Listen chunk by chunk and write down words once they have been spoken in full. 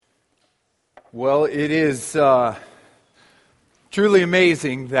Well, it is truly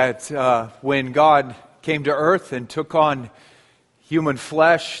amazing that when God came to earth and took on human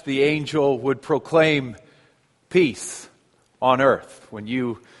flesh, the angel would proclaim peace on earth. When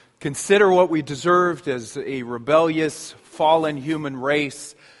you consider what we deserved as a rebellious, fallen human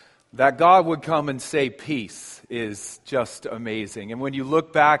race, that God would come and say peace is just amazing. And when you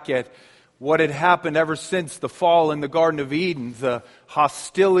look back at what had happened ever since the fall in the Garden of Eden, the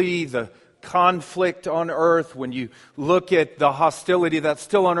hostility, the conflict on earth, when you look at the hostility that's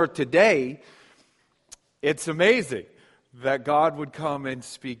still on earth today, it's amazing that God would come and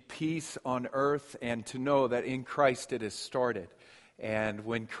speak peace on earth, and to know that in Christ it has started. And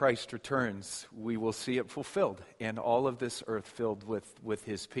when Christ returns, we will see it fulfilled, and all of this earth filled with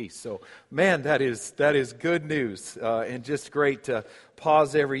His peace. So, man, that is good news, and just great to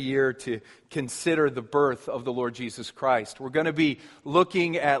pause every year to consider the birth of the Lord Jesus Christ. We're going to be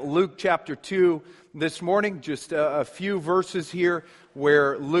looking at Luke chapter 2 this morning, just a few verses here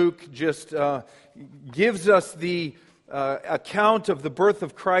where Luke just gives us the account of the birth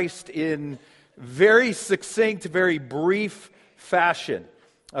of Christ in very succinct, very brief fashion.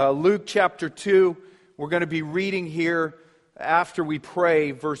 Luke chapter 2, we're going to be reading here after we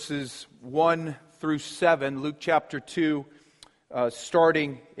pray verses 1 through 7. Luke chapter 2,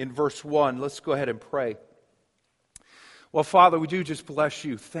 starting in verse 1. Let's go ahead and pray. Well, Father, we do just bless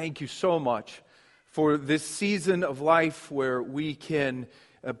you. Thank you so much for this season of life where we can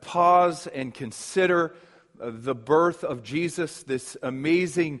pause and consider the birth of Jesus, this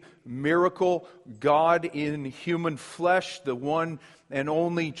amazing miracle, God in human flesh, the one and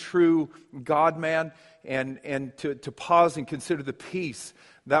only true God-man, and to pause and consider the peace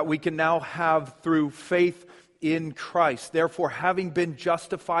that we can now have through faith in Christ. Therefore, having been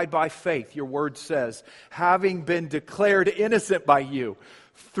justified by faith, your word says, having been declared innocent by you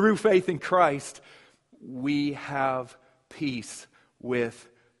through faith in Christ, we have peace with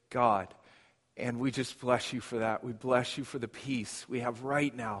God. And we just bless you for that. We bless you for the peace we have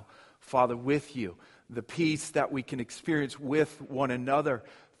right now, Father, with you. The peace that we can experience with one another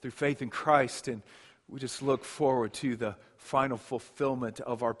through faith in Christ. And we just look forward to the final fulfillment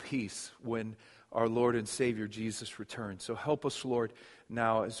of our peace when our Lord and Savior Jesus returns. So help us, Lord,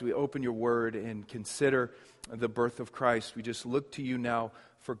 now as we open your word and consider the birth of Christ. We just look to you now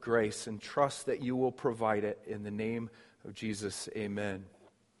for grace and trust that you will provide it. In the name of Jesus, amen.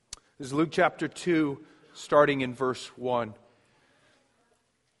 This is Luke chapter 2, starting in verse 1.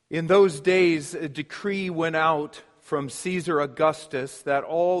 In those days, a decree went out from Caesar Augustus that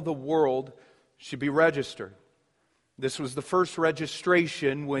all the world should be registered. This was the first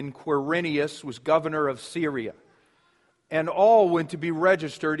registration when Quirinius was governor of Syria. And all went to be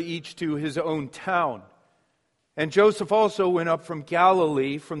registered, each to his own town. And Joseph also went up from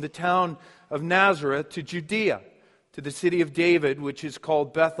Galilee, from the town of Nazareth to Judea, to the city of David, which is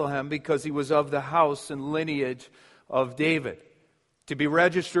called Bethlehem, because he was of the house and lineage of David, to be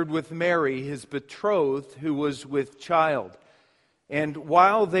registered with Mary, his betrothed, who was with child. And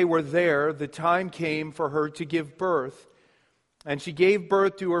while they were there, the time came for her to give birth. And she gave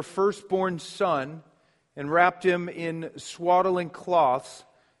birth to her firstborn son, and wrapped him in swaddling cloths,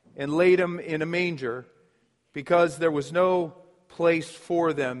 and laid him in a manger, because there was no place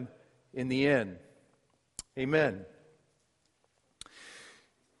for them in the inn. Amen.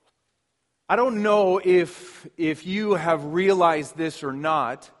 I don't know if you have realized this or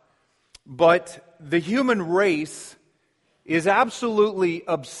not, but the human race is absolutely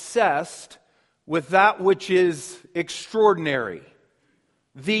obsessed with that which is extraordinary.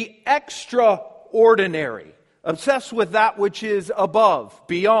 The extraordinary. Obsessed with that which is above,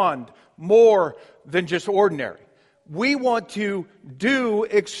 beyond, more than just ordinary. We want to do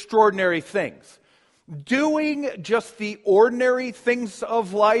extraordinary things. Doing just the ordinary things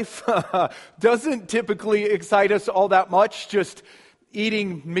of life doesn't typically excite us all that much. Just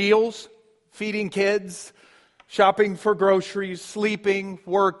eating meals, feeding kids, shopping for groceries, sleeping,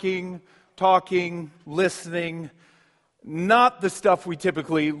 working, talking, listening. Not the stuff we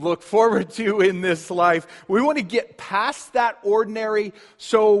typically look forward to in this life. We want to get past that ordinary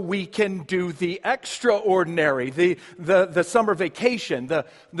so we can do the extraordinary. The summer vacation,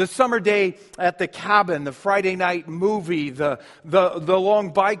 the summer day at the cabin, the Friday night movie, the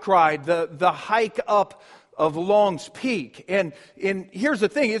long bike ride, the hike up of Long's Peak. And here's the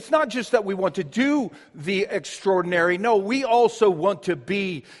thing, it's not just that we want to do the extraordinary. No, we also want to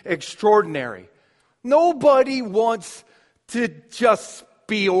be extraordinary. Nobody wants to just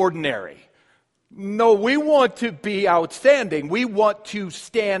be ordinary. No, we want to be outstanding. We want to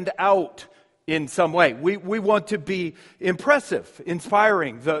stand out in some way. We want to be impressive,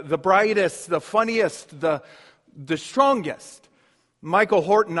 inspiring, the brightest, the funniest, the strongest. Michael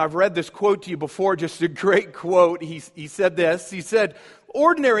Horton, I've read this quote to you before, just a great quote. He said this. He said,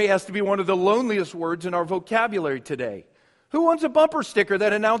 "Ordinary has to be one of the loneliest words in our vocabulary today. Who wants a bumper sticker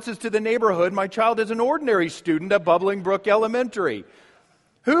that announces to the neighborhood, 'My child is an ordinary student at Bubbling Brook Elementary'?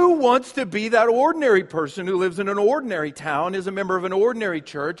 Who wants to be that ordinary person who lives in an ordinary town, is a member of an ordinary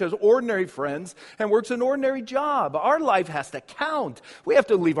church, has ordinary friends, and works an ordinary job? Our life has to count. We have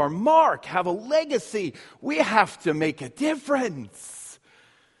to leave our mark, have a legacy. We have to make a difference.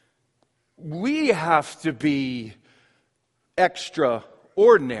 We have to be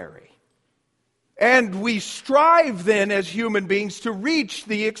extraordinary. And we strive then as human beings to reach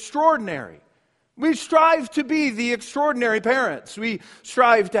the extraordinary. We strive to be the extraordinary parents. We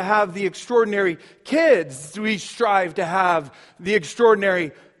strive to have the extraordinary kids. We strive to have the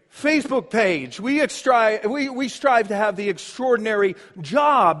extraordinary Facebook page. We strive to have the extraordinary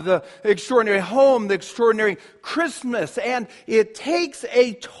job, the extraordinary home, the extraordinary Christmas. And it takes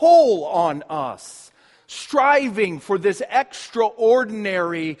a toll on us, striving for this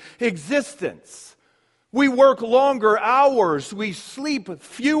extraordinary existence. We work longer hours. We sleep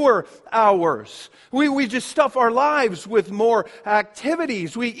fewer hours. We just stuff our lives with more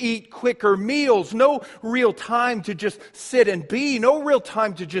activities. We eat quicker meals. No real time to just sit and be. No real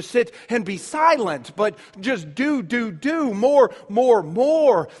time to just sit and be silent. But just do. More.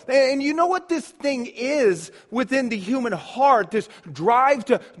 And you know what this thing is within the human heart? This drive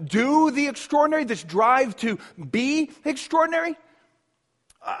to do the extraordinary? This drive to be extraordinary?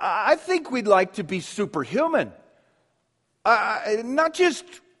 I think we'd like to be superhuman. Not just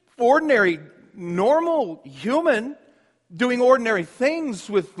ordinary, normal human, doing ordinary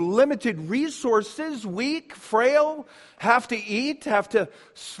things with limited resources, weak, frail, have to eat, have to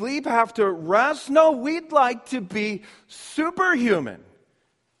sleep, have to rest. No, we'd like to be superhuman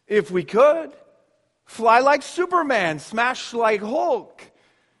if we could. Fly like Superman, smash like Hulk.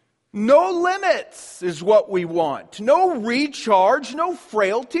 No limits is what we want. No recharge, no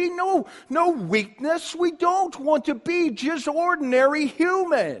frailty, no weakness. We don't want to be just ordinary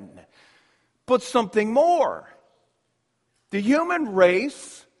human, but something more. The human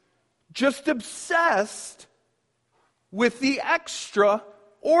race just obsessed with the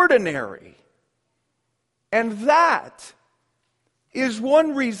extraordinary. And that is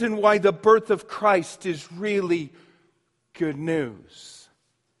one reason why the birth of Christ is really good news.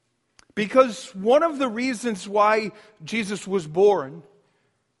 Because one of the reasons why Jesus was born,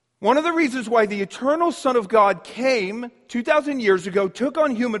 one of the reasons why the eternal Son of God came 2,000 years ago, took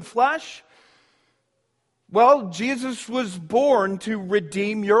on human flesh, well, Jesus was born to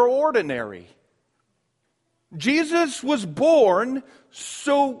redeem your ordinary. Jesus was born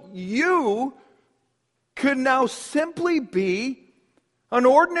so you could now simply be an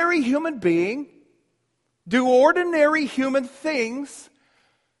ordinary human being, do ordinary human things,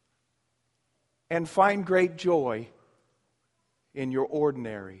 and find great joy in your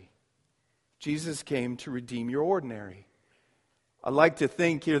ordinary. Jesus came to redeem your ordinary. I'd like to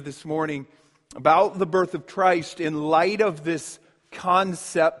think here this morning about the birth of Christ in light of this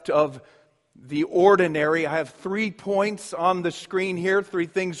concept of the ordinary. I have 3 points on the screen here, 3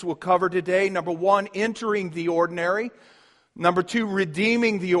 things we'll cover today. Number 1, entering the ordinary. Number 2,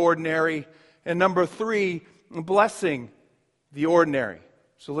 redeeming the ordinary. And number 3, blessing the ordinary.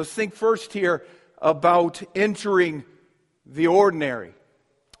 So let's think first here about entering the ordinary.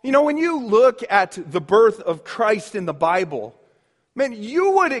 You know, when you look at the birth of Christ in the Bible, man,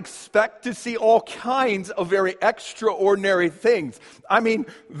 you would expect to see all kinds of very extraordinary things. I mean,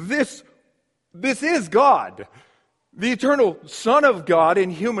 this is God, the eternal Son of God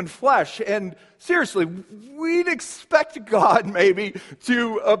in human flesh. And seriously, we'd expect God maybe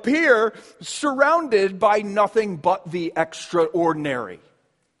to appear surrounded by nothing but the extraordinary.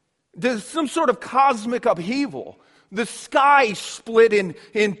 There's some sort of cosmic upheaval. The sky split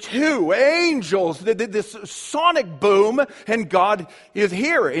in two. Angels, this sonic boom, and God is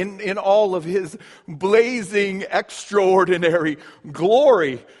here in all of His blazing, extraordinary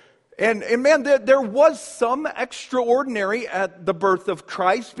glory. And man, there was some extraordinary at the birth of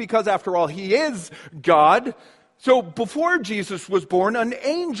Christ, because after all, He is God. So before Jesus was born, an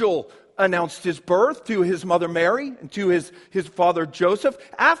angel announced his birth to his mother Mary and to his father Joseph.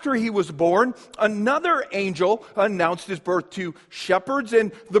 After he was born, another angel announced his birth to shepherds,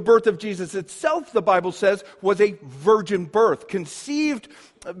 and the birth of Jesus itself, the Bible says, was a virgin birth, conceived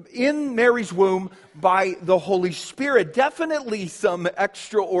in Mary's womb by the Holy Spirit. Definitely some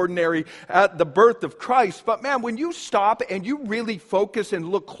extraordinary at the birth of Christ. But man, when you stop and you really focus and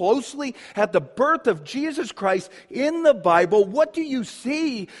look closely at the birth of Jesus Christ in the Bible, what do you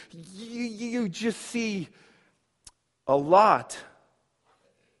see? You just see a lot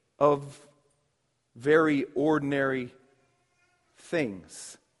of very ordinary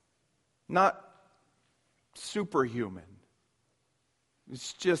things. Not superhuman.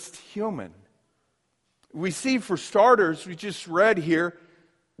 It's just human. We see, for starters, we just read here,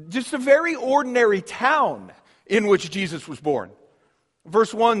 just a very ordinary town in which Jesus was born.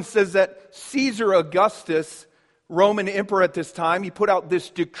 Verse 1 says that Caesar Augustus, Roman emperor at this time, he put out this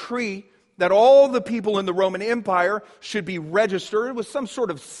decree that all the people in the Roman Empire should be registered. It was some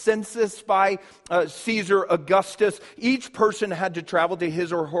sort of census by Caesar Augustus. Each person had to travel to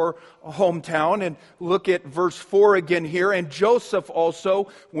his or her hometown. And look at verse 4 again here. And Joseph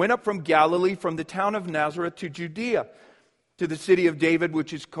also went up from Galilee, from the town of Nazareth to Judea, to the city of David,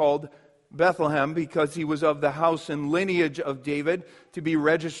 which is called Bethlehem, because he was of the house and lineage of David, to be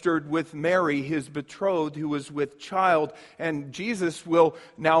registered with Mary, his betrothed, who was with child. And Jesus will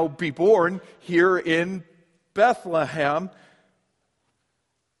now be born here in Bethlehem.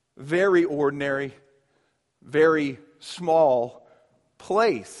 Very ordinary, very small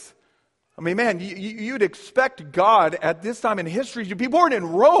place. I mean, man, you'd expect God at this time in history to be born in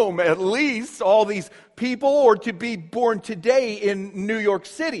Rome, at least, all these people, or to be born today in New York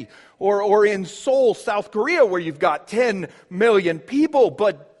City, or in Seoul, South Korea, where you've got 10 million people.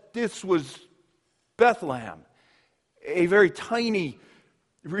 But this was Bethlehem, a very tiny,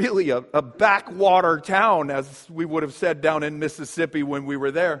 really a backwater town, as we would have said down in Mississippi when we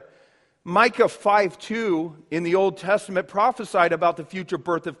were there. Micah 5:2 in the Old Testament prophesied about the future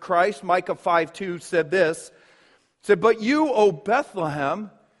birth of Christ. Micah 5:2 said this, said, "But you, O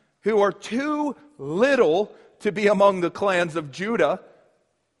Bethlehem, who are too little to be among the clans of Judah,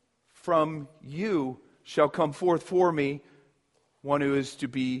 from you shall come forth for me one who is to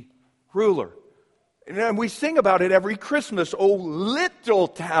be ruler." And we sing about it every Christmas. "O little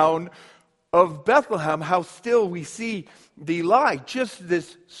town of Bethlehem, how still we see thee lie." Just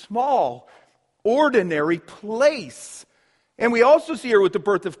this small, ordinary place. And we also see here with the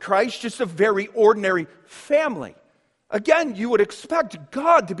birth of Christ, just a very ordinary family. Again, you would expect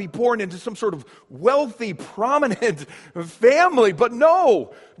God to be born into some sort of wealthy, prominent family. But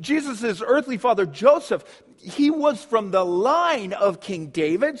no, Jesus' earthly father, Joseph, he was from the line of King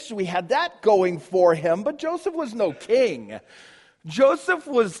David, so we had that going for him. But Joseph was no king. Joseph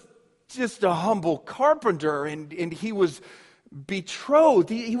was just a humble carpenter, and he was betrothed.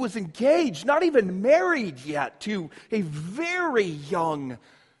 He was engaged, not even married yet, to a very young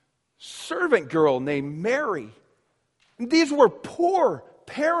servant girl named Mary. And these were poor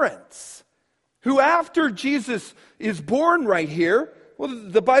parents who, after Jesus is born right here, well,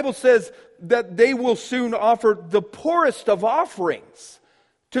 the Bible says that they will soon offer the poorest of offerings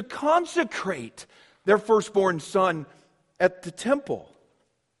to consecrate their firstborn son at the temple.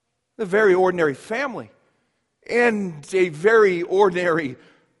 A very ordinary family and a very ordinary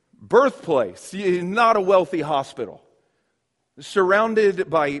birthplace, not a wealthy hospital. Surrounded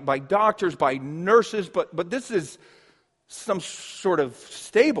by doctors, by nurses, but this is some sort of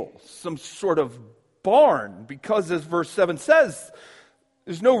stable, some sort of barn, because as verse 7 says,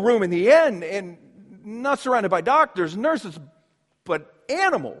 there's no room in the inn, and not surrounded by doctors, nurses, but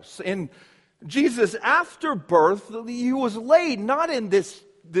animals. And Jesus, after birth, he was laid not in this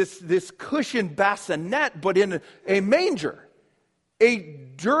cushioned bassinet, but in a manger, a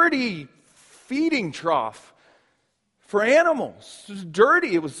dirty feeding trough for animals. It was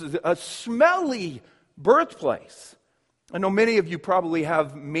dirty. It was a smelly birthplace. I know many of you probably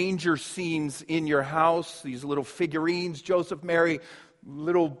have manger scenes in your house, these little figurines, Joseph, Mary,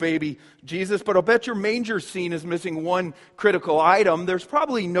 little baby Jesus, but I'll bet your manger scene is missing one critical item. There's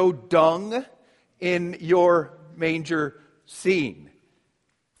probably no dung in your manger scene,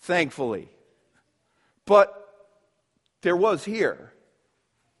 thankfully. But there was here.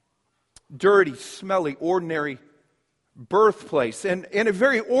 Dirty, smelly, ordinary birthplace, and a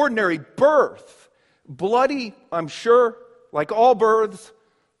very ordinary birth. Bloody, I'm sure, like all births.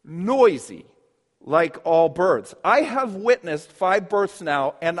 Noisy, like all births. I have witnessed 5 births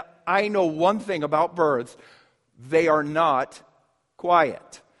now, and I know one thing about births. They are not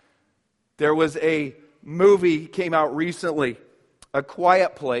quiet. There was a movie came out recently, A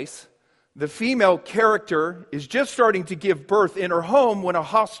Quiet Place, The female character is just starting to give birth in her home when a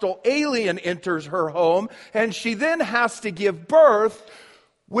hostile alien enters her home, and she then has to give birth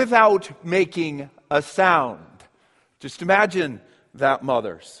without making a sound. Just imagine that,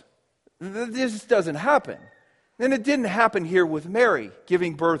 mothers. This doesn't happen. And it didn't happen here with Mary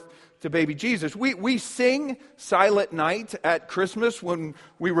giving birth to baby Jesus. We sing Silent Night at Christmas when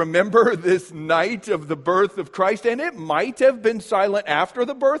we remember this night of the birth of Christ, and it might have been silent after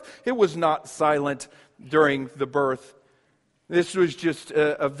the birth. It was not silent during the birth. This was just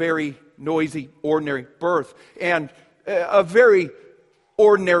a very noisy, ordinary birth, and a very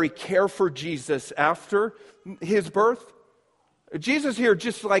ordinary care for Jesus after his birth. Jesus here,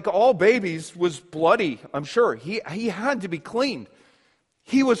 just like all babies, was bloody, I'm sure. He had to be cleaned.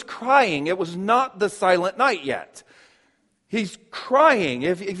 He was crying. It was not the silent night yet. He's crying.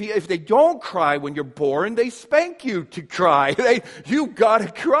 If they don't cry when you're born, they spank you to cry. You got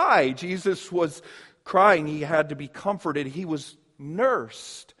to cry. Jesus was crying. He had to be comforted. He was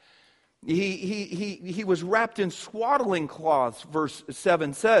nursed. He was wrapped in swaddling cloths, verse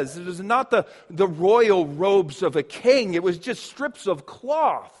 7 says. It was not the royal robes of a king. It was just strips of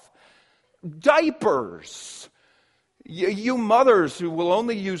cloth. Diapers. You mothers who will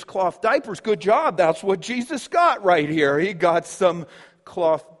only use cloth diapers, good job. That's what Jesus got right here. He got some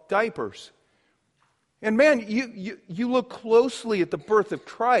cloth diapers. And man, you look closely at the birth of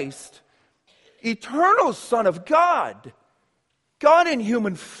Christ, eternal Son of God, God in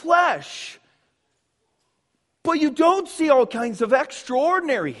human flesh. But you don't see all kinds of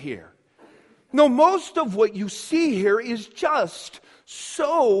extraordinary here. No, most of what you see here is just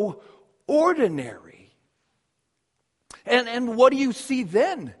so ordinary. And what do you see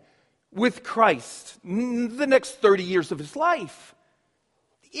then with Christ, the next 30 years of his life?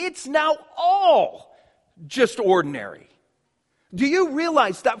 It's now all just ordinary. Do you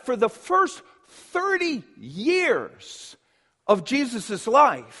realize that for the first 30 years of Jesus'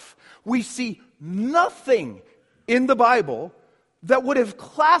 life, we see nothing in the Bible that would have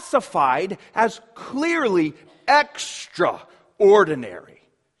classified as clearly extraordinary?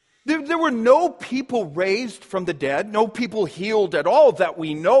 There were no people raised from the dead, no people healed at all that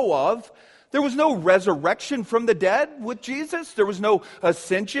we know of. There was no resurrection from the dead with Jesus. There was no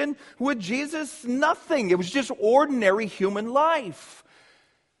ascension with Jesus. Nothing. It was just ordinary human life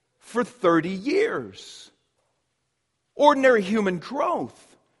for 30 years. Ordinary human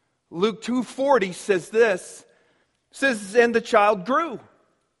growth. Luke 2:40 says this. Says, and the child grew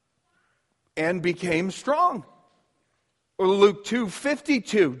and became strong. Or Luke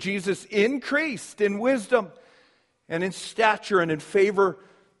 2:52, Jesus increased in wisdom and in stature and in favor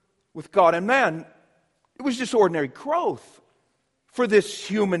with God and man. It was just ordinary growth for this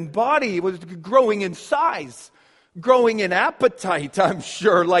human body. It was growing in size, growing in appetite, I'm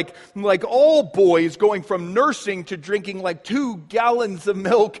sure, like all boys going from nursing to drinking like 2 gallons of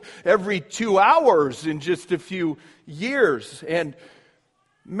milk every 2 hours in just a few years. And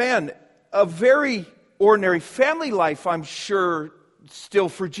man, a very ordinary family life, I'm sure, still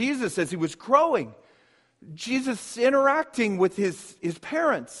for Jesus as he was growing. Jesus interacting with his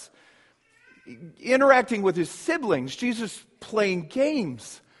parents, interacting with his siblings, Jesus playing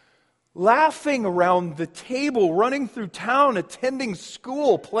games, laughing around the table, running through town, attending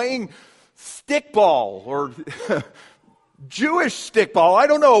school, playing stickball or Jewish stickball. I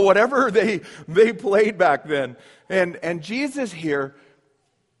don't know, whatever they played back then. And Jesus here,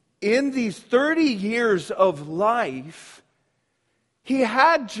 in these 30 years of life, he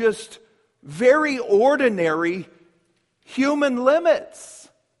had just very ordinary human limits.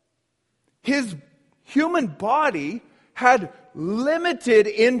 His human body had limited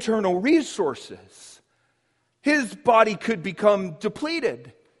internal resources. His body could become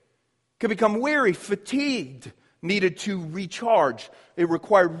depleted, could become weary, fatigued, needed to recharge. It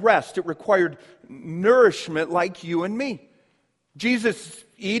required rest. It required nourishment like you and me. Jesus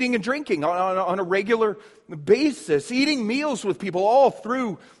eating and drinking on a regular basis, eating meals with people all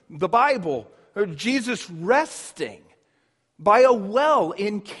through the Bible. Jesus resting by a well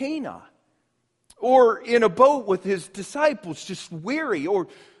in Cana, or in a boat with his disciples, just weary, or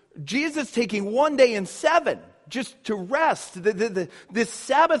Jesus taking 1 day in 7 just to rest, this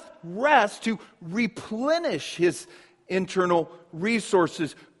Sabbath rest to replenish his internal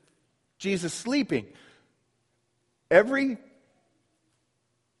resources. Jesus sleeping every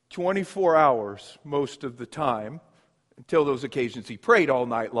 24 hours most of the time, until those occasions he prayed all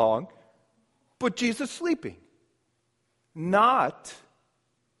night long. But Jesus sleeping. Not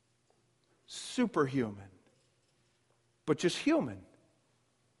superhuman, but just human.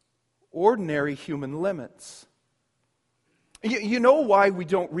 Ordinary human limits. You know why we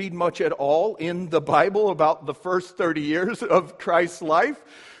don't read much at all in the Bible about the first 30 years of Christ's life?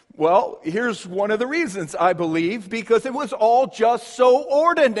 Well, here's one of the reasons, I believe, because it was all just so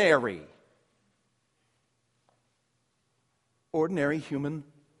ordinary. Ordinary human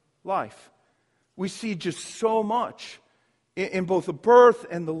life. We see just so much in both the birth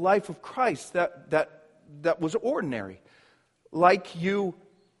and the life of Christ that was ordinary, like you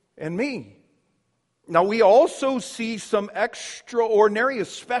and me. Now, we also see some extraordinary,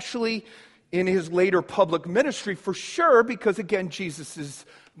 especially in his later public ministry, for sure, because, again, Jesus is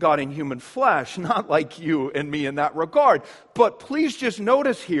God in human flesh, not like you and me in that regard. But please just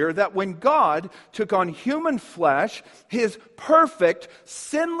notice here that when God took on human flesh, his perfect,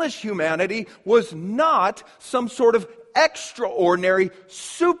 sinless humanity was not some sort of extraordinary,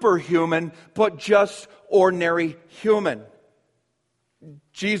 superhuman, but just ordinary human.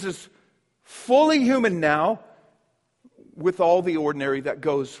 Jesus, fully human now, with all the ordinary that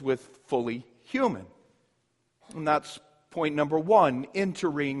goes with fully human. And that's point number one,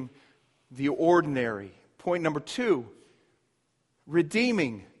 entering the ordinary. Point number two,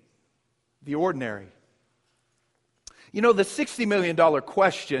 redeeming the ordinary. You know, the $60 million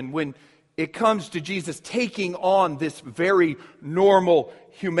question, when it comes to Jesus taking on this very normal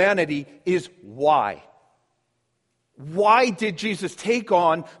humanity, is why? Why did Jesus take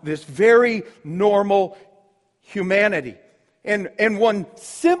on this very normal humanity? And one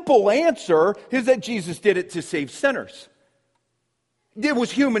simple answer is that Jesus did it to save sinners. It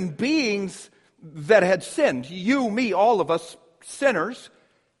was human beings that had sinned. You, me, all of us sinners.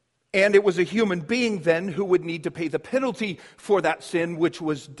 And it was a human being then who would need to pay the penalty for that sin, which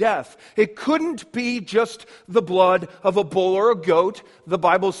was death. It couldn't be just the blood of a bull or a goat. The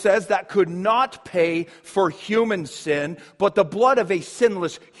Bible says that could not pay for human sin, but the blood of a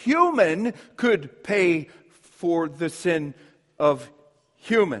sinless human could pay for the sin of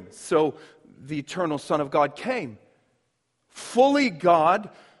humans. So the eternal Son of God came. Fully God,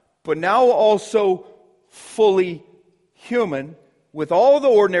 but now also fully human, with all the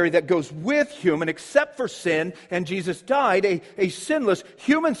ordinary that goes with human except for sin, and Jesus died a sinless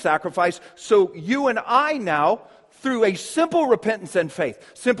human sacrifice, so you and I now, through a simple repentance and faith,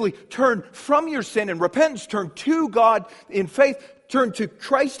 simply turn from your sin and repentance, turn to God in faith, turn to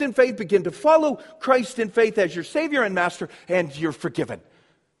Christ in faith, begin to follow Christ in faith as your Savior and Master, and you're forgiven.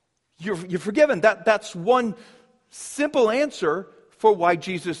 You're forgiven. That's one simple answer for why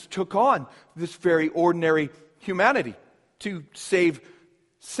Jesus took on this very ordinary humanity, to save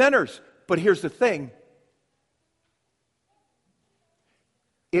sinners. But here's the thing.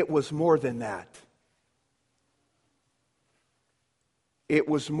 It was more than that. It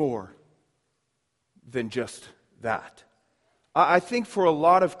was more than just that. I think for a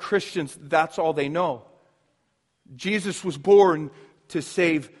lot of Christians, that's all they know. Jesus was born to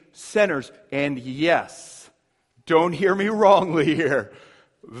save sinners. And yes, don't hear me wrongly here.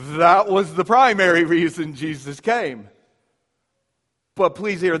 That was the primary reason Jesus came. But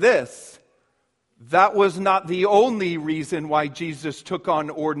please hear this. That was not the only reason why Jesus took on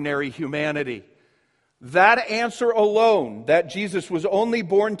ordinary humanity. That answer alone, that Jesus was only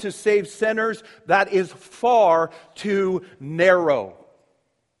born to save sinners, that is far too narrow.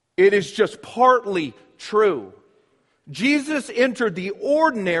 It is just partly true. Jesus entered the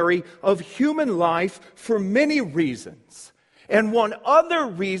ordinary of human life for many reasons. And one other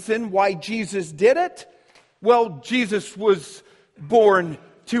reason why Jesus did it, well, Jesus was born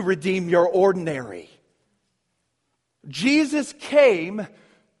to redeem your ordinary. Jesus came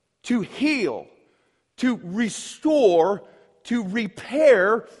to heal, to restore, to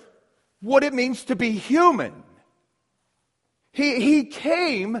repair what it means to be human. He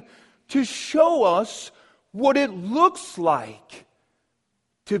came to show us what it looks like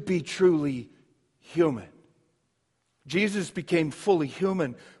to be truly human. Jesus became fully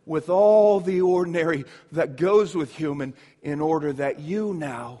human with all the ordinary that goes with human, in order that you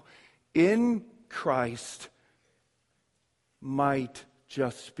now, in Christ, might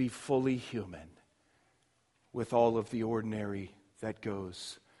just be fully human with all of the ordinary that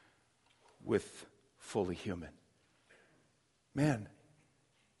goes with fully human. Man,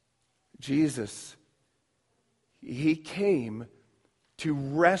 Jesus, he came to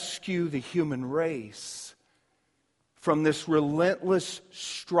rescue the human race from this relentless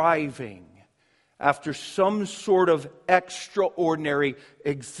striving after some sort of extraordinary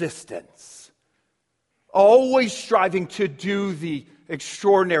existence. Always striving to do the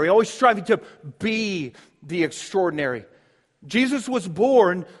extraordinary, always striving to be the extraordinary. Jesus was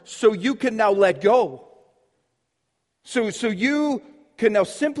born so you can now let go. So you can now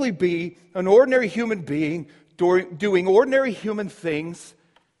simply be an ordinary human being doing ordinary human things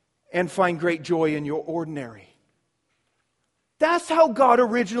and find great joy in your ordinary. That's how God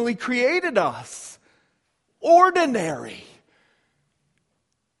originally created us. Ordinary.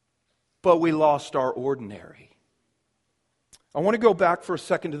 But we lost our ordinary. I want to go back for a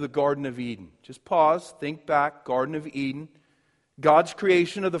second to the Garden of Eden. Just pause, think back, Garden of Eden. God's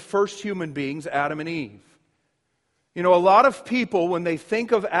creation of the first human beings, Adam and Eve. You know, a lot of people, when they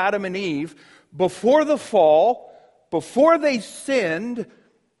think of Adam and Eve, before the fall, before they sinned,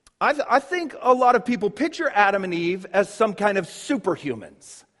 I think a lot of people picture Adam and Eve as some kind of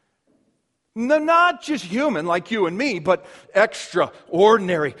superhumans. No, not just human like you and me, but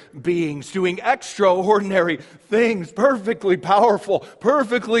extraordinary beings doing extraordinary things, perfectly powerful,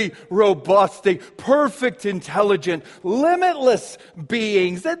 perfectly robust, perfect intelligent, limitless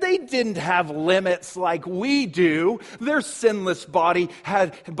beings. That they didn't have limits like we do. Their sinless bodies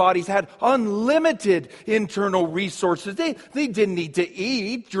had unlimited internal resources. They didn't need to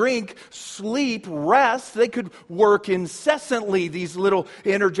eat, drink, sleep, rest. They could work incessantly. These little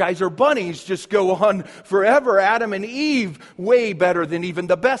Energizer bunnies just go on forever. Adam and Eve, way better than even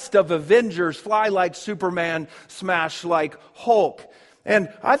the best of Avengers, fly like Superman, smash like Hulk.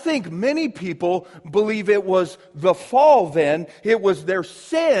 And I think many people believe it was the fall then, it was their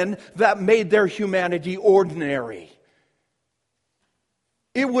sin that made their humanity ordinary.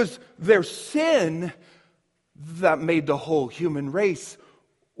 It was their sin that made the whole human race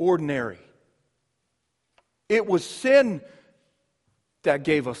ordinary. It was sin that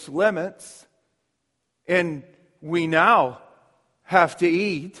gave us limits. And we now have to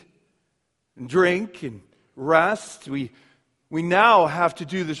eat and drink and rest. We now have to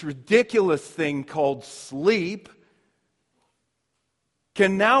do this ridiculous thing called sleep.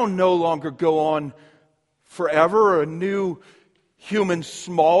 Can now no longer go on forever, a new human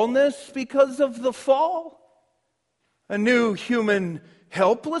smallness because of the fall. A new human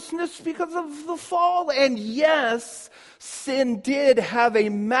helplessness because of the fall. And yes, sin did have a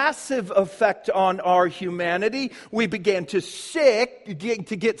massive effect on our humanity. We began to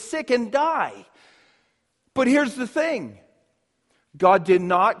get sick and die. But here's the thing. God did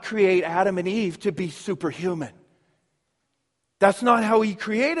not create Adam and Eve to be superhuman. That's not how He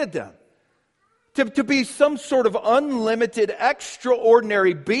created them. To be some sort of unlimited,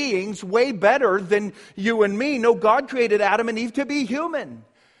 extraordinary beings, way better than you and me. No, God created Adam and Eve to be human.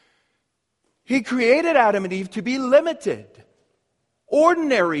 He created Adam and Eve to be limited,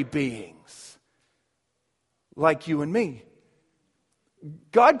 ordinary beings, like you and me.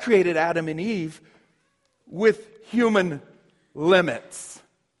 God created Adam and Eve with human limits.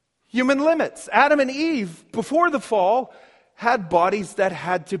 Human limits. Adam and Eve, before the fall, had bodies that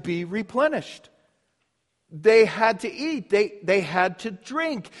had to be replenished. They had to eat. They had to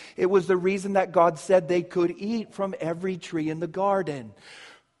drink. It was the reason that God said they could eat from every tree in the garden.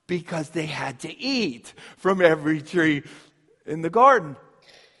 Because they had to eat from every tree in the garden.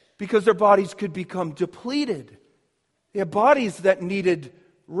 Because their bodies could become depleted. They had bodies that needed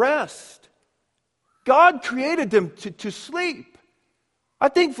rest. God created them to sleep. I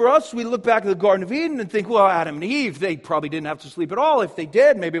think for us, we look back at the Garden of Eden and think, well, Adam and Eve, they probably didn't have to sleep at all. If they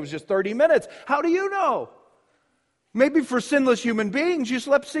did, maybe it was just 30 minutes. How do you know? Maybe for sinless human beings, you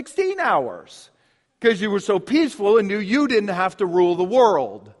slept 16 hours because you were so peaceful and knew you didn't have to rule the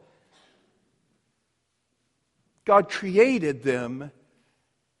world. God created them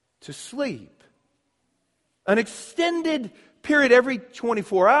to sleep. An extended period every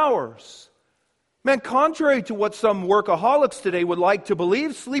 24 hours. Man, contrary to what some workaholics today would like to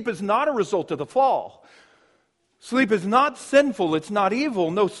believe, sleep is not a result of the fall. Sleep is not sinful. It's not evil.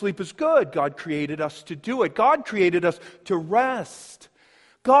 No, sleep is good. God created us to do it. God created us to rest.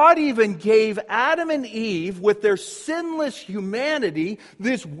 God even gave Adam and Eve, with their sinless humanity,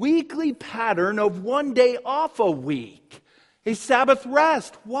 this weekly pattern of one day off a week. A Sabbath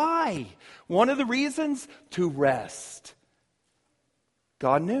rest. Why? One of the reasons? To rest.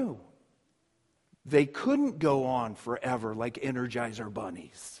 God knew. They couldn't go on forever like Energizer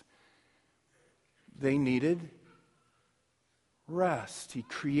bunnies. They needed rest. He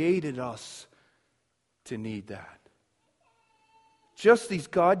created us to need that. Just these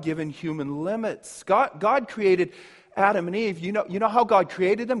God-given human limits. God created Adam and Eve. You know how God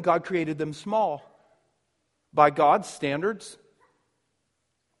created them? God created them small. By God's standards.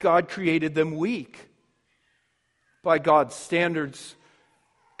 God created them weak. By God's standards.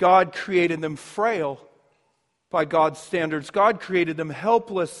 God created them frail. By God's standards. God created them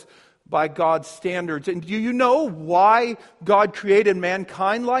helpless. By God's standards. And do you know why God created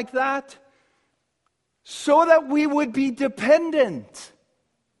mankind like that? So that we would be dependent.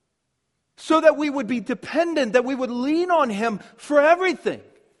 so that we would be dependent, that we would lean on Him for everything.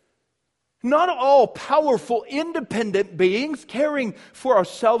 Not all powerful, independent beings caring for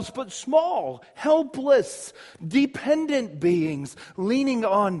ourselves, but small, helpless, dependent beings leaning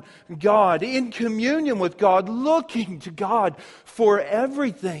on God, in communion with God, looking to God for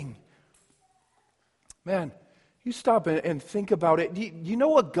everything. Man, you stop and think about it. Do you know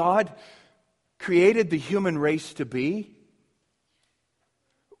what God created the human race to be?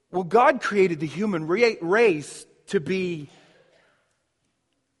 Well, God created the human race to be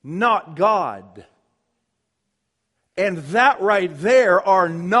not God. And that right there, our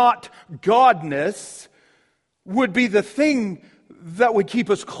not Godness, would be the thing that would keep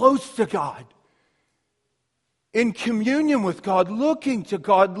us close to God. In communion with God, looking to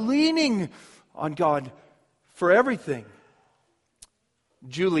God, leaning on God for everything.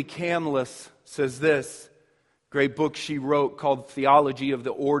 Julie Camless says this, great book she wrote called Theology of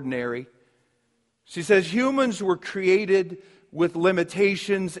the Ordinary. She says, humans were created with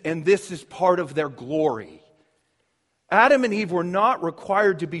limitations, and this is part of their glory. Adam and Eve were not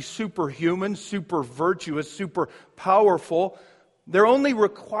required to be superhuman, super virtuous, super powerful. Their only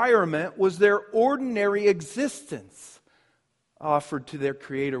requirement was their ordinary existence, offered to their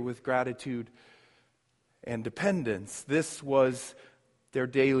Creator with gratitude and dependence. This was their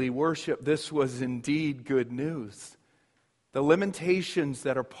daily worship. This was indeed good news. The limitations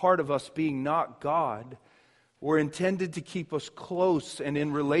that are part of us being not God were intended to keep us close and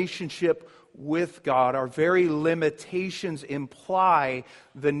in relationship with God. Our very limitations imply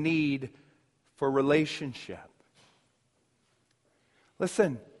the need for relationship.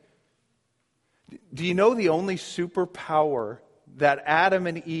 Listen, do you know the only superpower that Adam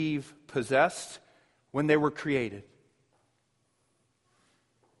and Eve possessed when they were created?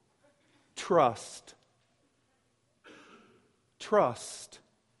 Trust. Trust.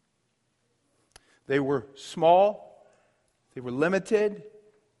 They were small, they were limited,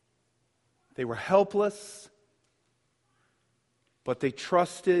 they were helpless, but they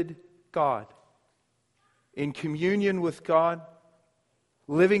trusted God. In communion with God,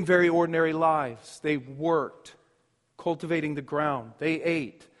 living very ordinary lives. They worked, cultivating the ground. They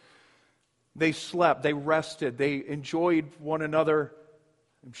ate. They slept. They rested. They enjoyed one another.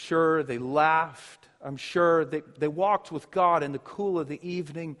 I'm sure they laughed. I'm sure they walked with God in the cool of the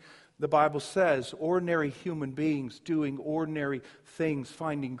evening. The Bible says, ordinary human beings doing ordinary things,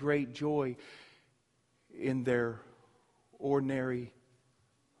 finding great joy in their ordinary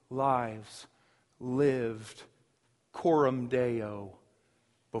lives, lived coram Deo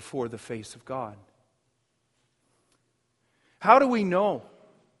before the face of God. How do we know?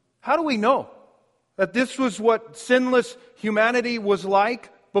 How do we know that this was what sinless humanity was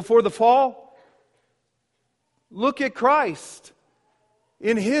like before the fall? Look at Christ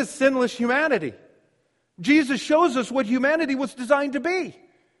in His sinless humanity. Jesus shows us what humanity was designed to be.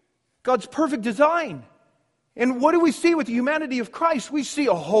 God's perfect design. And what do we see with the humanity of Christ? We see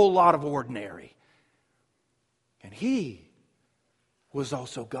a whole lot of ordinary. And He was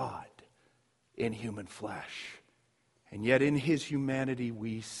also God in human flesh. And yet in His humanity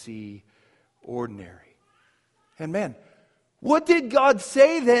we see ordinary. And man, what did God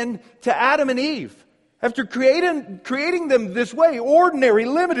say then to Adam and Eve? After creating them this way, ordinary,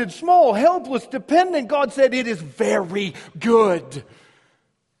 limited, small, helpless, dependent, God said, it is very good.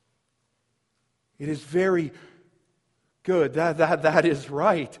 It is very good. That is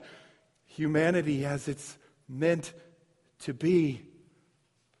right. Humanity as it's meant to be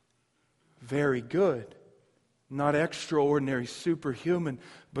very good. Not extraordinary, superhuman,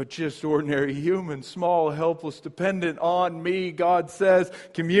 but just ordinary human, small, helpless, dependent on me, God says,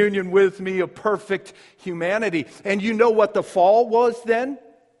 communion with me, a perfect humanity. And you know what the fall was then?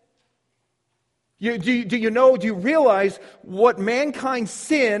 Do you realize what mankind's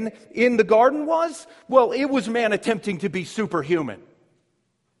sin in the garden was? Well, it was man attempting to be superhuman.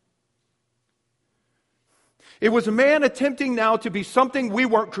 It was a man attempting now to be something we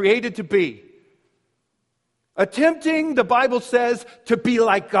weren't created to be. Attempting, the Bible says, to be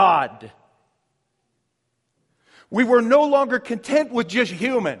like God. We were no longer content with just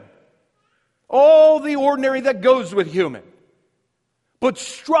human. All the ordinary that goes with human. But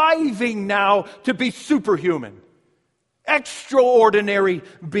striving now to be superhuman. Extraordinary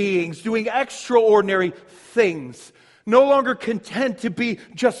beings doing extraordinary things. No longer content to be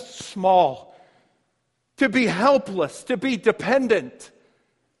just small. To be helpless, to be dependent.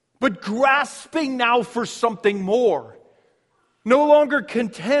 But grasping now for something more. No longer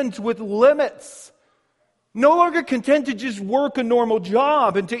content with limits. No longer content to just work a normal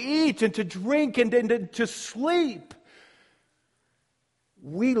job and to eat and to drink and to sleep.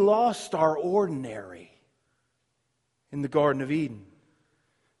 We lost our ordinary in the Garden of Eden.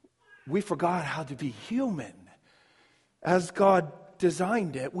 We forgot how to be human as God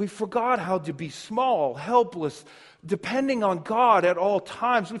designed it. We forgot how to be small, helpless, depending on God at all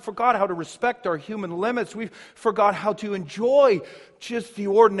times. We forgot how to respect our human limits. We forgot how to enjoy just the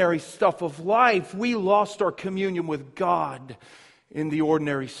ordinary stuff of life. We lost our communion with God in the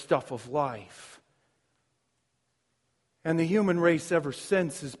ordinary stuff of life. And the human race ever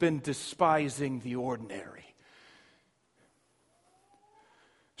since has been despising the ordinary.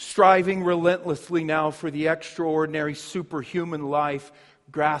 Striving relentlessly now for the extraordinary, superhuman life,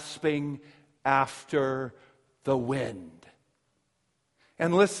 grasping after the wind.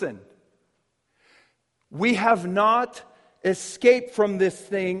 And listen, we have not escaped from this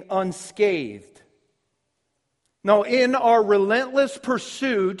thing unscathed. No, in our relentless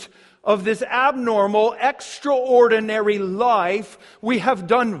pursuit of this abnormal, extraordinary life, we have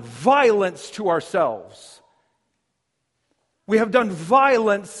done violence to ourselves. We have done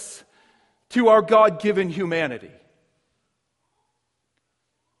violence to our God-given humanity.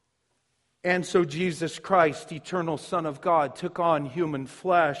 And so Jesus Christ, eternal Son of God, took on human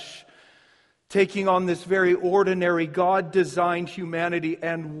flesh, taking on this very ordinary God-designed humanity.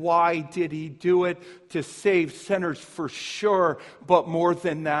 And why did He do it? To save sinners for sure. But more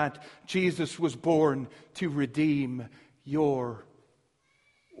than that, Jesus was born to redeem your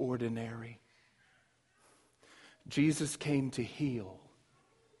ordinary. Jesus came to heal.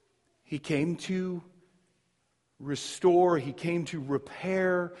 He came to restore. He came to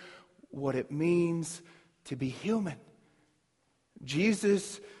repair what it means to be human.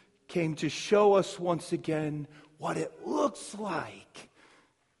 Jesus came to show us once again what it looks like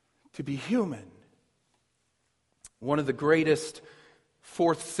to be human. One of the greatest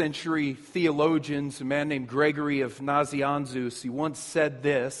 4th century theologians, a man named Gregory of Nazianzus, he once said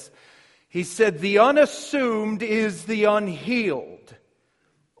this. He said, "The unassumed is the unhealed."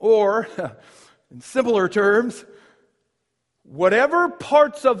 Or, in similar terms, whatever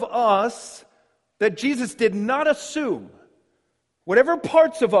parts of us that Jesus did not assume, whatever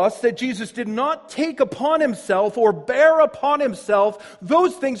parts of us that Jesus did not take upon Himself or bear upon Himself,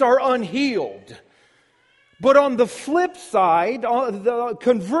 those things are unhealed. But on the flip side,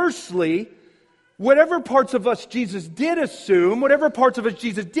 conversely, whatever parts of us Jesus did assume, whatever parts of us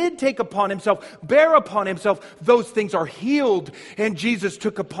Jesus did take upon Himself, bear upon Himself, those things are healed. And Jesus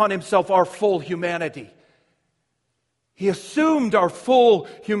took upon Himself our full humanity. He assumed our full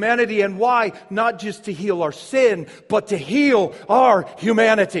humanity. And why? Not just to heal our sin, but to heal our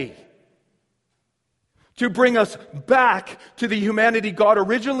humanity. To bring us back to the humanity God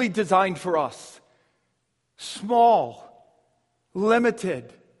originally designed for us. Small,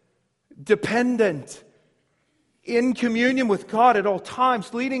 limited, dependent, in communion with God at all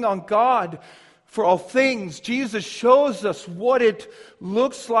times, leaning on God for all things. Jesus shows us what it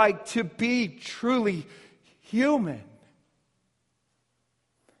looks like to be truly human.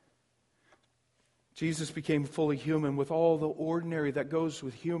 Jesus became fully human with all the ordinary that goes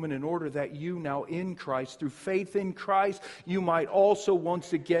with human, in order that you now in Christ, through faith in Christ, you might also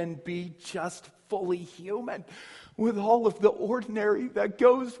once again be just fully human with all of the ordinary that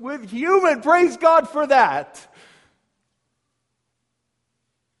goes with human. Praise God for that.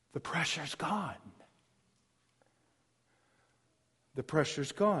 The pressure's gone. The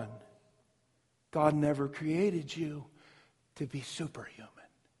pressure's gone. God never created you to be superhuman.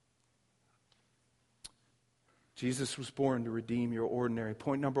 Jesus was born to redeem your ordinary.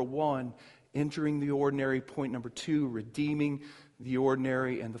 Point number 1, entering the ordinary. Point number 2, redeeming the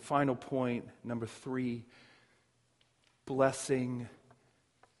ordinary. And the final point, number 3, blessing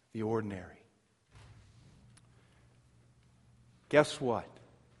the ordinary. Guess what?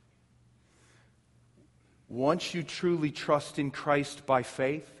 Once you truly trust in Christ by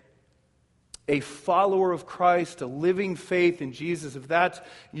faith, a follower of Christ, a living faith in Jesus, if that's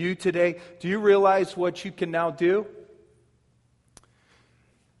you today, do you realize what you can now do?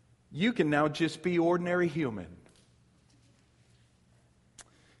 You can now just be ordinary human,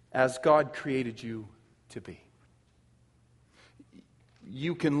 as God created you to be.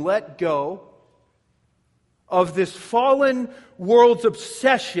 You can let go of this fallen world's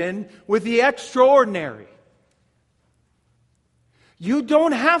obsession with the extraordinary. You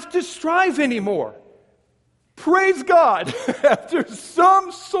don't have to strive anymore. Praise God, after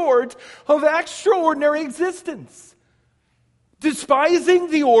some sort of extraordinary existence. Despising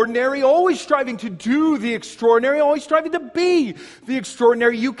the ordinary, always striving to do the extraordinary, always striving to be the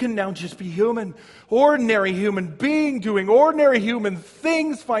extraordinary. You can now just be human. Ordinary human being, doing ordinary human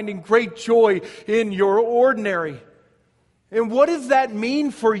things, finding great joy in your ordinary. And what does that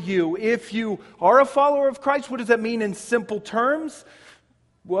mean for you? If you are a follower of Christ, what does that mean in simple terms?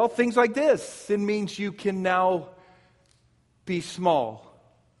 Well, things like this. It means you can now be small.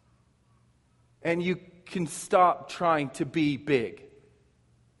 And you can stop trying to be big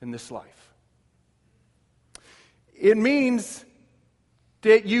in this life. It means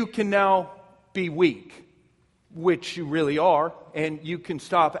that you can now be weak, which you really are, and you can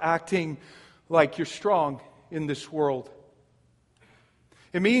stop acting like you're strong in this world.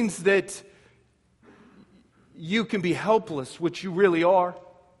 It means that you can be helpless, which you really are.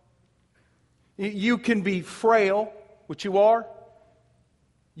 You can be frail, which you are.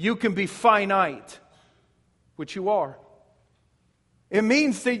 You can be finite, which you are. It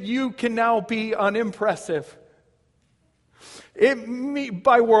means that you can now be unimpressive.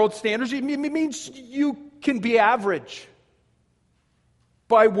 By world standards, it means you can be average.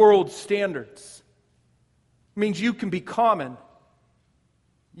 By world standards. It means you can be common.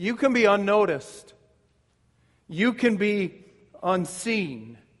 You can be unnoticed. You can be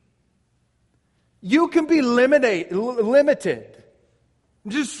unseen. You can be limited.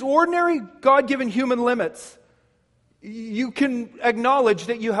 Just ordinary God-given human limits. You can acknowledge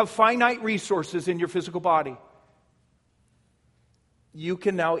that you have finite resources in your physical body. You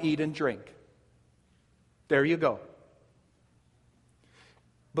can now eat and drink. There you go.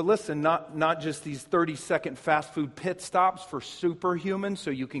 But listen, not just these 30-second fast food pit stops for superhumans so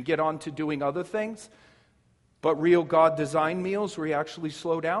you can get on to doing other things, but real God-designed meals where you actually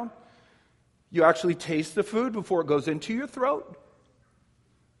slow down. You actually taste the food before it goes into your throat.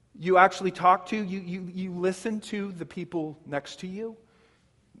 You actually you listen to the people next to you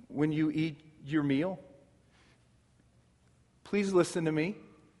when you eat your meal. Please listen to me.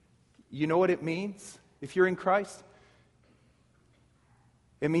 You know what it means if you're in Christ?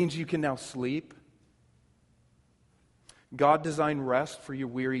 It means you can now sleep. God designed rest for your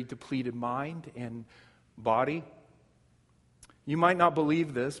weary, depleted mind and body. You might not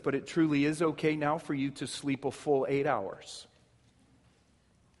believe this, but it truly is okay now for you to sleep a full 8 hours.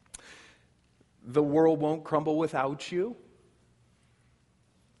 The world won't crumble without you.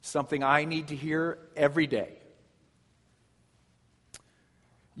 Something I need to hear every day.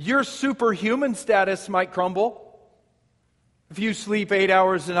 Your superhuman status might crumble. If you sleep 8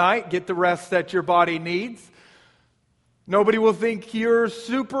 hours a night, get the rest that your body needs. Nobody will think you're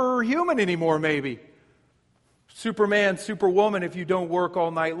superhuman anymore, maybe. Superman, superwoman if you don't work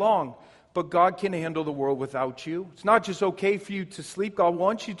all night long. But God can handle the world without you. It's not just okay for you to sleep. God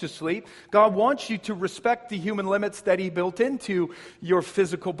wants you to sleep. God wants you to respect the human limits that He built into your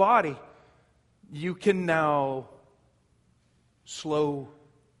physical body. You can now slow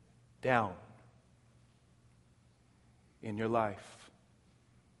down in your life.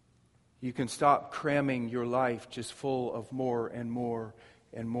 You can stop cramming your life just full of more and more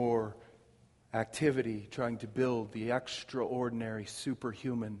and more activity, trying to build the extraordinary,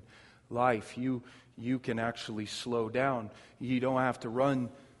 superhuman life. You can actually slow down. You don't have to run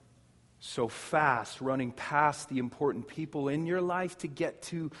so fast, running past the important people in your life to get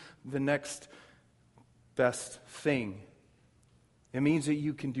to the next best thing. It means that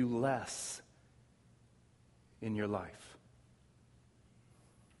you can do less in your life.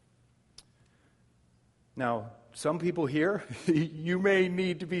 Now, some people here, you may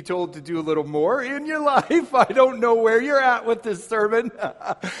need to be told to do a little more in your life. I don't know where you're at with this sermon.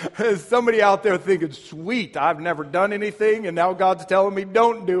 Somebody out there thinking, sweet, I've never done anything, and now God's telling me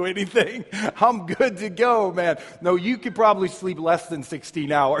don't do anything. I'm good to go, man. No, you could probably sleep less than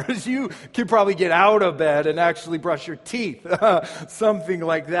 16 hours. You could probably get out of bed and actually brush your teeth. Something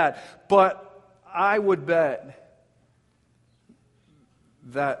like that. But I would bet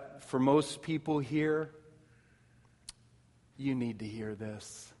that for most people here, you need to hear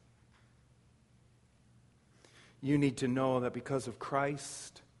this. You need to know that because of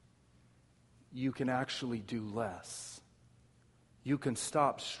Christ, you can actually do less. You can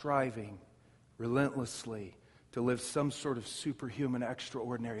stop striving relentlessly to live some sort of superhuman,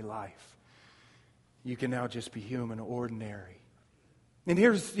 extraordinary life. You can now just be human, ordinary. And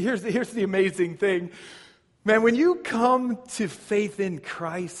here's the amazing thing. Man, when you come to faith in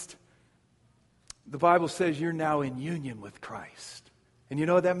Christ, the Bible says you're now in union with Christ. And you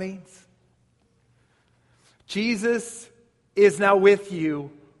know what that means? Jesus is now with you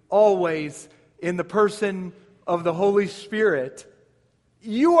always in the person of the Holy Spirit.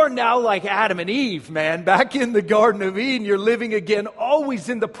 You are now like Adam and Eve, man, back in the Garden of Eden. You're living again always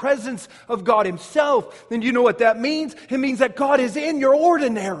in the presence of God Himself. And you know what that means? It means that God is in your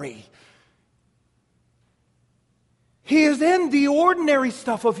ordinary. He is in the ordinary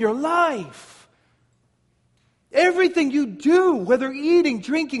stuff of your life. Everything you do, whether eating,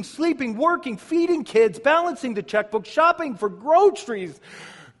 drinking, sleeping, working, feeding kids, balancing the checkbook, shopping for groceries,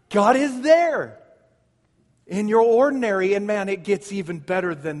 God is there in your ordinary. And man, it gets even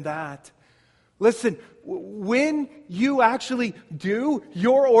better than that. Listen, when you actually do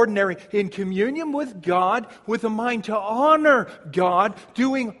your ordinary in communion with God, with a mind to honor God,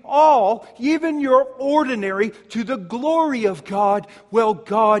 doing all, even your ordinary, to the glory of God, well,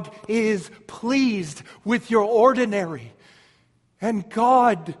 God is pleased with your ordinary. And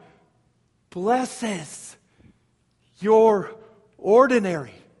God blesses your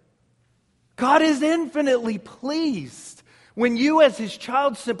ordinary. God is infinitely pleased when you as His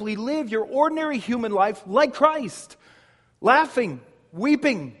child simply live your ordinary human life like Christ. Laughing,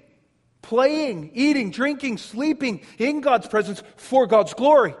 weeping, playing, eating, drinking, sleeping in God's presence for God's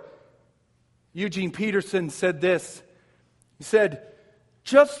glory. Eugene Peterson said this. He said,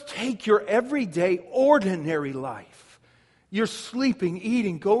 just take your everyday ordinary life. You're sleeping,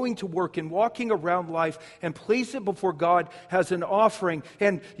 eating, going to work, and walking around life, and place it before God as an offering.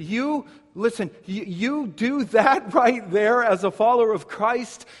 And you do that right there as a follower of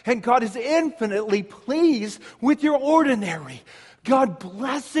Christ, and God is infinitely pleased with your ordinary. God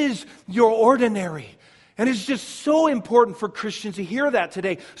blesses your ordinary. And it's just so important for Christians to hear that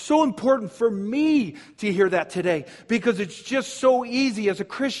today. So important for me to hear that today. Because it's just so easy as a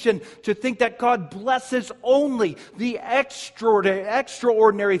Christian to think that God blesses only the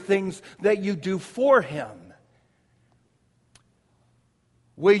extraordinary things that you do for Him.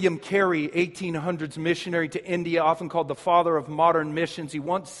 William Carey, 1800s missionary to India, often called the father of modern missions, he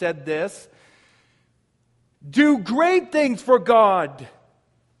once said this: do great things for God.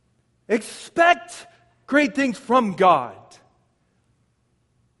 Expect great things from God.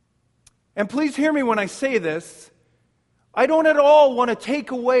 And please hear me when I say this. I don't at all want to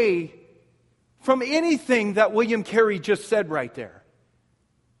take away from anything that William Carey just said right there.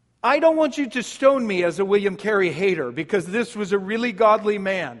 I don't want you to stone me as a William Carey hater, because this was a really godly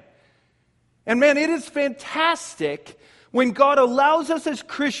man. And man, it is fantastic when God allows us as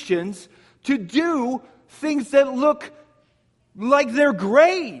Christians to do things that look like they're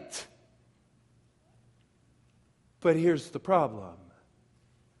great. But here's the problem.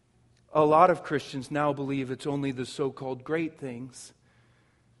 A lot of Christians now believe it's only the so-called great things,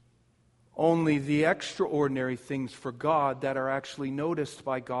 only the extraordinary things for God that are actually noticed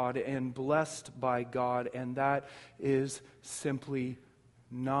by God and blessed by God, and that is simply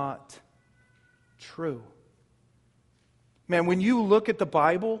not true. Man, when you look at the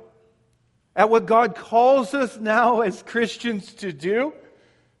Bible, at what God calls us now as Christians to do,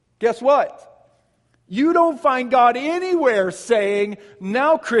 guess what? You don't find God anywhere saying,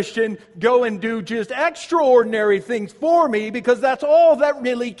 now Christian, go and do just extraordinary things for me because that's all that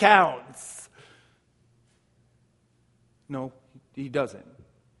really counts. No, He doesn't.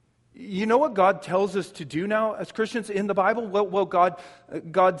 You know what God tells us to do now as Christians in the Bible? Well,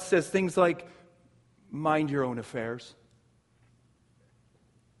 God says things like, mind your own affairs.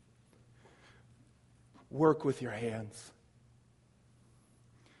 Work with your hands.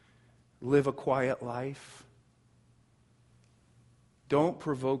 Live a quiet life. Don't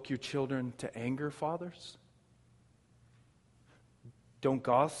provoke your children to anger, fathers. Don't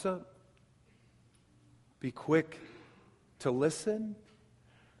gossip. Be quick to listen.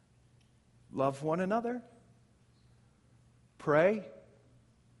 Love one another. Pray.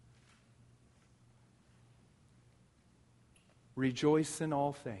 Rejoice in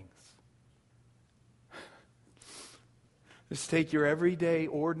all things. Just take your everyday,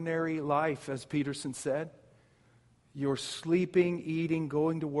 ordinary life, as Peterson said. You're sleeping, eating,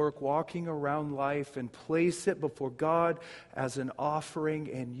 going to work, walking around life, and place it before God as an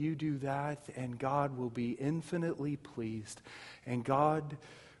offering, and you do that, and God will be infinitely pleased. And God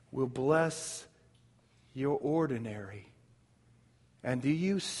will bless your ordinary. And do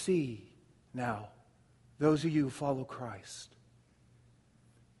you see now, those of you who follow Christ,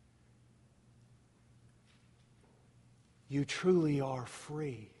 you truly are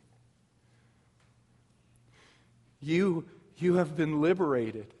free. You have been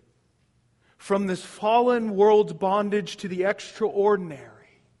liberated from this fallen world's bondage to the extraordinary.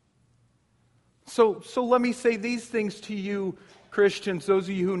 So let me say these things to you, Christians, those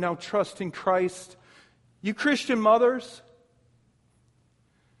of you who now trust in Christ. You Christian mothers,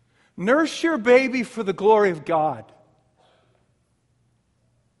 nurse your baby for the glory of God.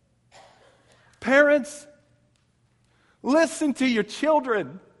 Parents, listen to your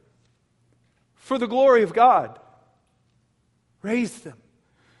children for the glory of God. Raise them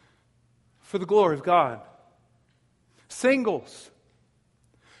for the glory of God. Singles,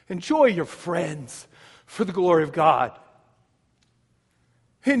 enjoy your friends for the glory of God.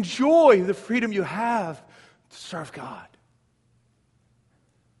 Enjoy the freedom you have to serve God.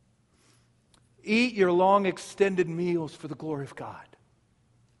 Eat your long extended meals for the glory of God.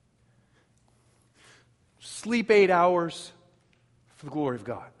 Sleep 8 hours for the glory of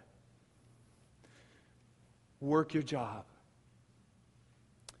God. Work your job.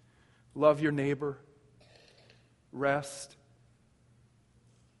 Love your neighbor. Rest.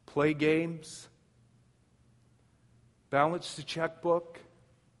 Play games. Balance the checkbook.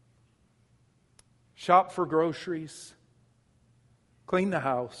 Shop for groceries. Clean the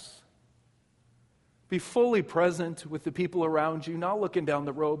house. Be fully present with the people around you, not looking down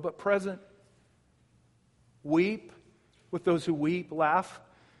the road, but present. Weep with those who weep. Laugh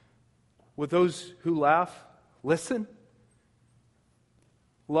with those who laugh. Listen.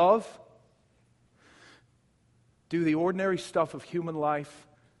 Love. Do the ordinary stuff of human life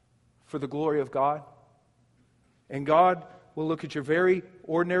for the glory of God. And God will look at your very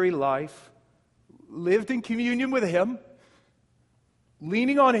ordinary life, lived in communion with Him,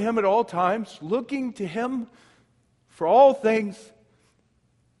 leaning on Him at all times, looking to Him for all things.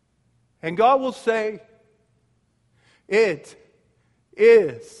 And God will say, it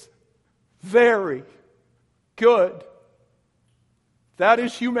is very good. That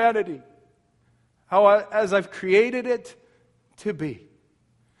is humanity. As I've created it to be.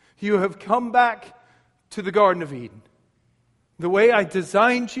 You have come back to the Garden of Eden. The way I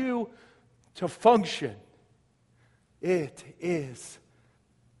designed you to function. It is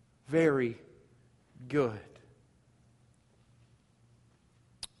very good.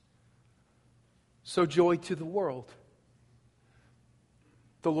 So joy to the world.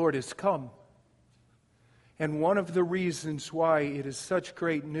 The Lord has come. And one of the reasons why it is such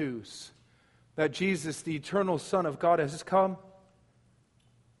great news that Jesus, the eternal Son of God, has come,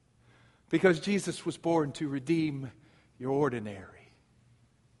 because Jesus was born to redeem your ordinary.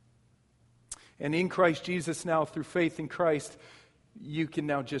 And in Christ Jesus now, through faith in Christ, you can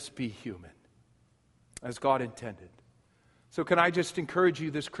now just be human, as God intended. So can I just encourage you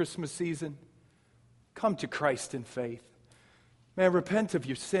this Christmas season? Come to Christ in faith. Man, repent of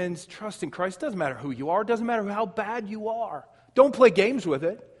your sins, trust in Christ. Doesn't matter who you are, doesn't matter how bad you are. Don't play games with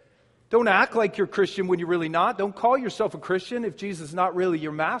it. Don't act like you're a Christian when you're really not. Don't call yourself a Christian if Jesus is not really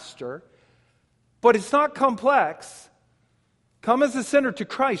your master. But it's not complex. Come as a sinner to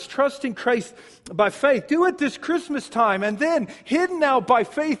Christ. Trust in Christ by faith. Do it this Christmas time. And then, hidden now by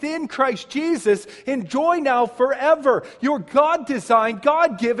faith in Christ Jesus, enjoy now forever your God-designed,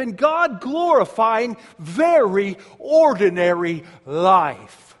 God-given, God-glorifying, very ordinary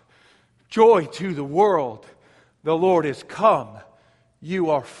life. Joy to the world. The Lord is come.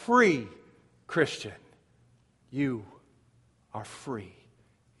 You are free, Christian. You are free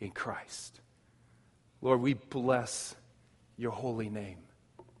in Christ. Lord, we bless your holy name.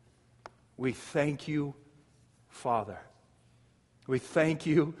 We thank you, Father. We thank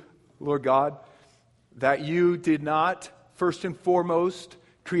you, Lord God, that you did not, first and foremost,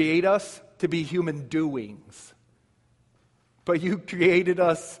 create us to be human doings, but you created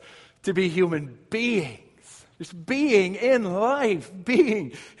us to be human beings. Just being in life,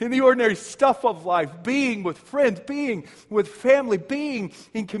 being in the ordinary stuff of life, being with friends, being with family, being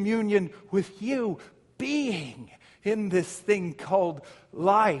in communion with you, being in this thing called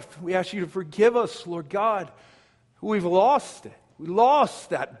life. We ask you to forgive us, Lord God. We've lost it. We lost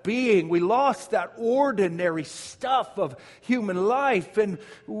that being. We lost that ordinary stuff of human life, and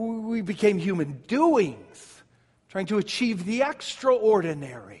we became human doings, trying to achieve the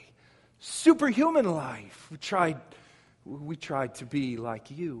extraordinary, superhuman life. We tried to be like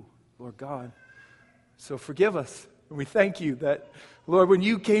you, Lord God. So forgive us. And we thank you that, Lord, when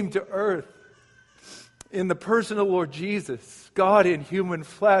you came to earth, in the person of Lord Jesus, God in human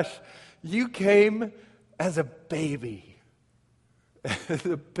flesh, you came as a baby. As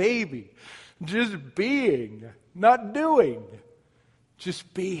a baby. Just being, not doing.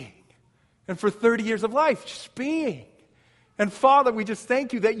 Just being. And for 30 years of life, just being. And Father, we just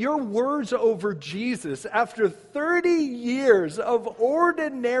thank you that your words over Jesus, after 30 years of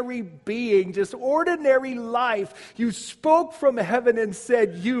ordinary being, just ordinary life, you spoke from heaven and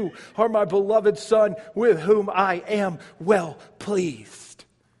said, you are my beloved Son with whom I am well pleased.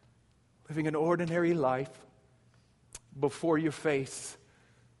 Living an ordinary life before your face,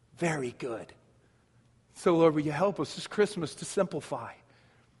 very good. So Lord, will you help us this Christmas to simplify?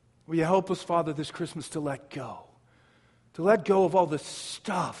 Will you help us, Father, this Christmas to let go? To let go of all the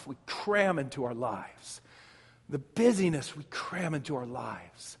stuff we cram into our lives. The busyness we cram into our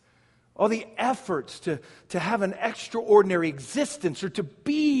lives. All the efforts to have an extraordinary existence or to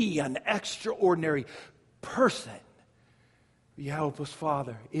be an extraordinary person. You help us,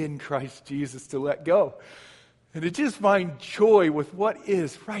 Father, in Christ Jesus to let go and to just find joy with what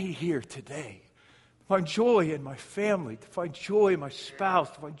is right here today. To find joy in my family, to find joy in my spouse,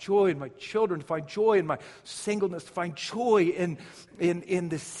 to find joy in my children, to find joy in my singleness, to find joy in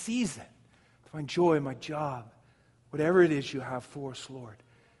this season, to find joy in my job. Whatever it is you have for us, Lord,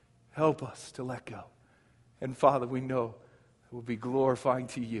 help us to let go. And Father, we know it will be glorifying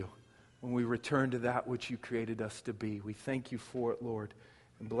to you when we return to that which you created us to be. We thank you for it, Lord,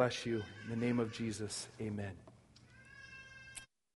 and bless you. In the name of Jesus, amen.